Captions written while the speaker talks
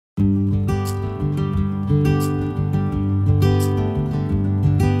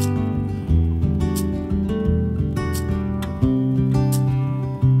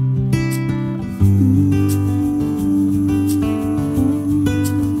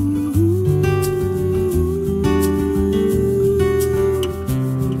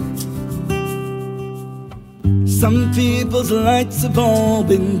Some people's lights have all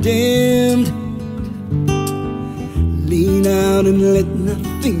been dimmed. Lean out and let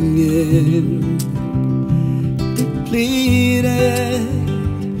nothing in. Depleted,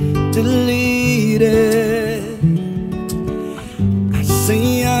 deleted. I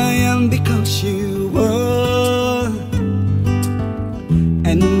say I am because you are,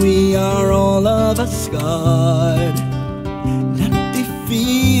 and we are all of us scarred, not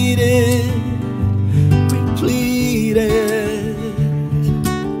defeated, repleted.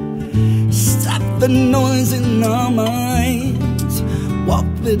 Stop the noise in our minds, walk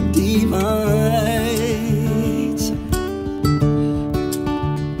the divides.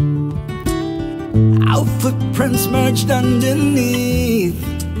 Our footprints merged underneath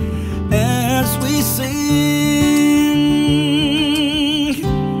as we sing.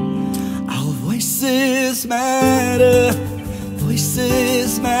 Our voices matter,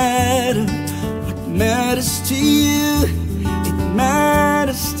 voices matter. What matters to you, it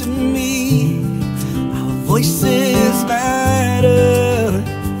matters to me. Our voices matter,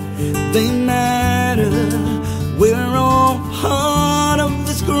 they matter. We're all part of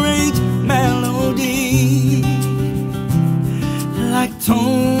this great melody, like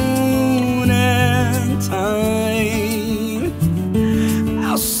tone and time.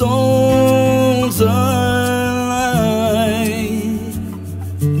 Our souls align,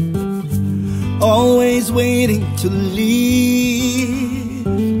 always waiting to leave.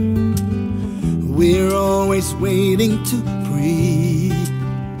 We're always waiting to breathe.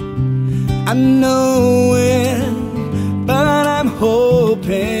 I know it, but I'm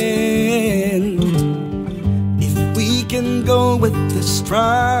hoping if we can go with the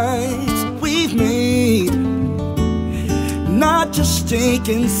strides we've made, not just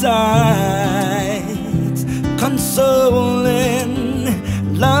taking sides, consoling,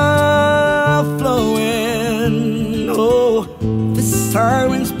 love flowing. Oh, the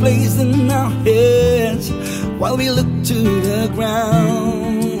sirens blazing our heads while we look to the ground.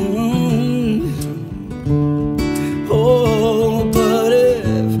 Oh, but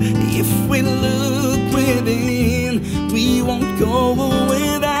if we look within, we won't go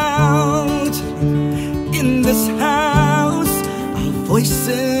without. In this house, our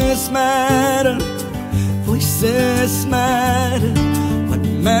voices matter, voices matter. What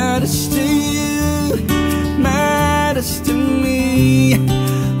matters to you matters to me.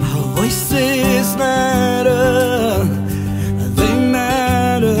 Our voices matter, they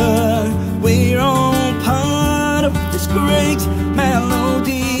matter. We're all part of this great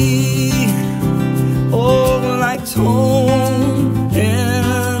melody. Oh, like tone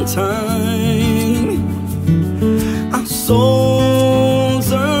and time, our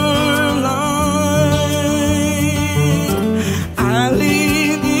souls align. I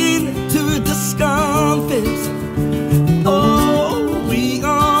lean into discomfort. Oh, we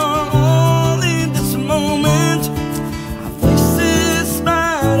are all in this moment. Our voices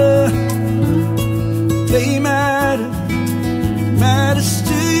matter, they matter. It matters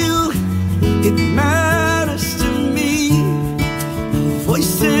to you, it matters to me. Our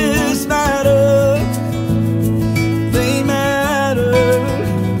voices matter, they matter.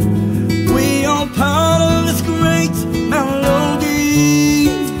 We are part of this great melody,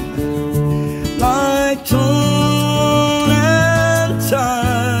 like tone and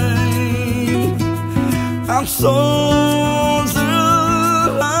time. Our souls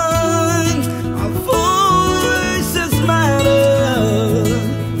align, our voices matter,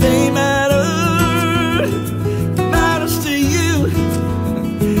 they matter. It matters to you,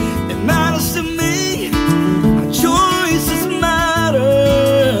 it matters to me. Our choices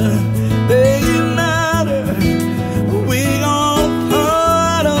matter, they matter. We are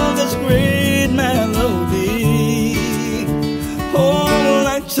part of this great melody. Oh,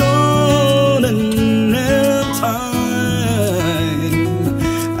 like tone and time.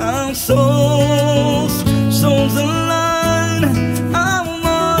 Our souls align. Our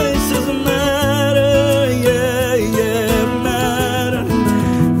voices matter, yeah, yeah, matter.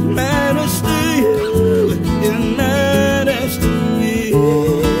 Matters to you, it matters to me.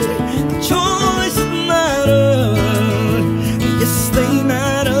 Choices matter, yes, they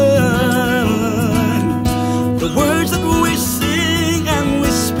matter. The words that we sing and we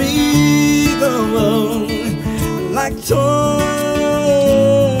speak, oh, like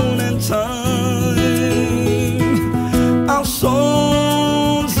tone and time. Our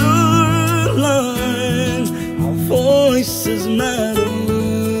souls align, our voices matter.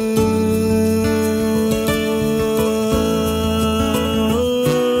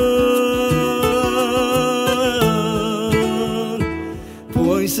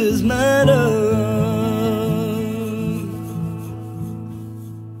 Voices matter.